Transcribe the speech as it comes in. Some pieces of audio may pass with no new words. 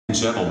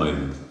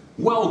Gentlemen,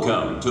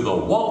 welcome to the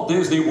Walt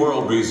Disney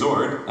World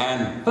Resort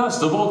and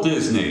Festival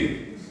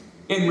Disney.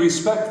 In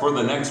respect for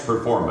the next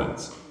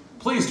performance,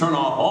 please turn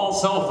off all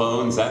cell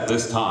phones at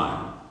this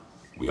time.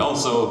 We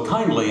also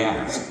kindly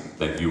ask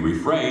that you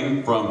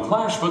refrain from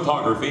flash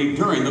photography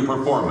during the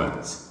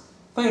performance.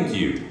 Thank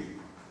you.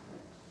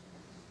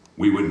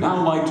 We would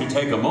now like to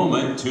take a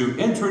moment to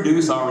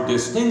introduce our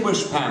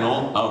distinguished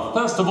panel of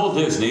Festival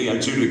Disney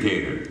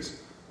adjudicators.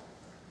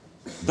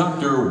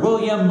 Dr.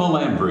 William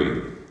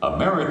Melambry,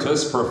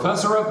 Emeritus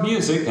Professor of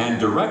Music and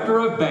Director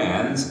of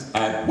Bands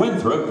at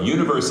Winthrop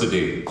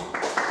University.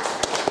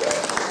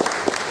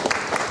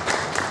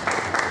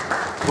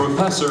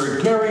 Professor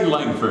Gary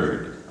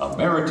Langford,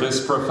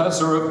 Emeritus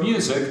Professor of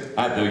Music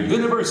at the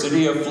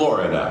University of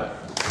Florida.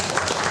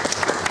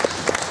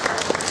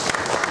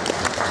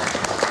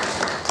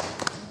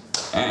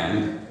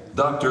 And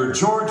Dr.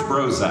 George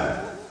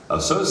Brozak,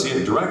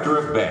 Associate Director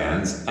of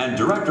Bands and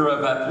Director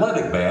of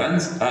Athletic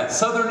Bands at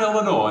Southern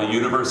Illinois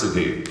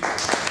University.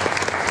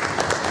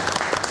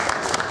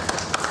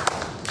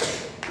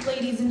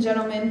 Ladies and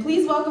gentlemen,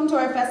 please welcome to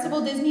our Festival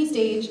Disney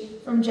stage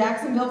from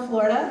Jacksonville,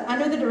 Florida,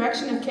 under the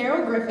direction of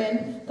Carol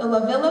Griffin, the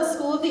LaVilla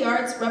School of the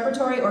Arts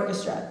Repertory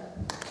Orchestra.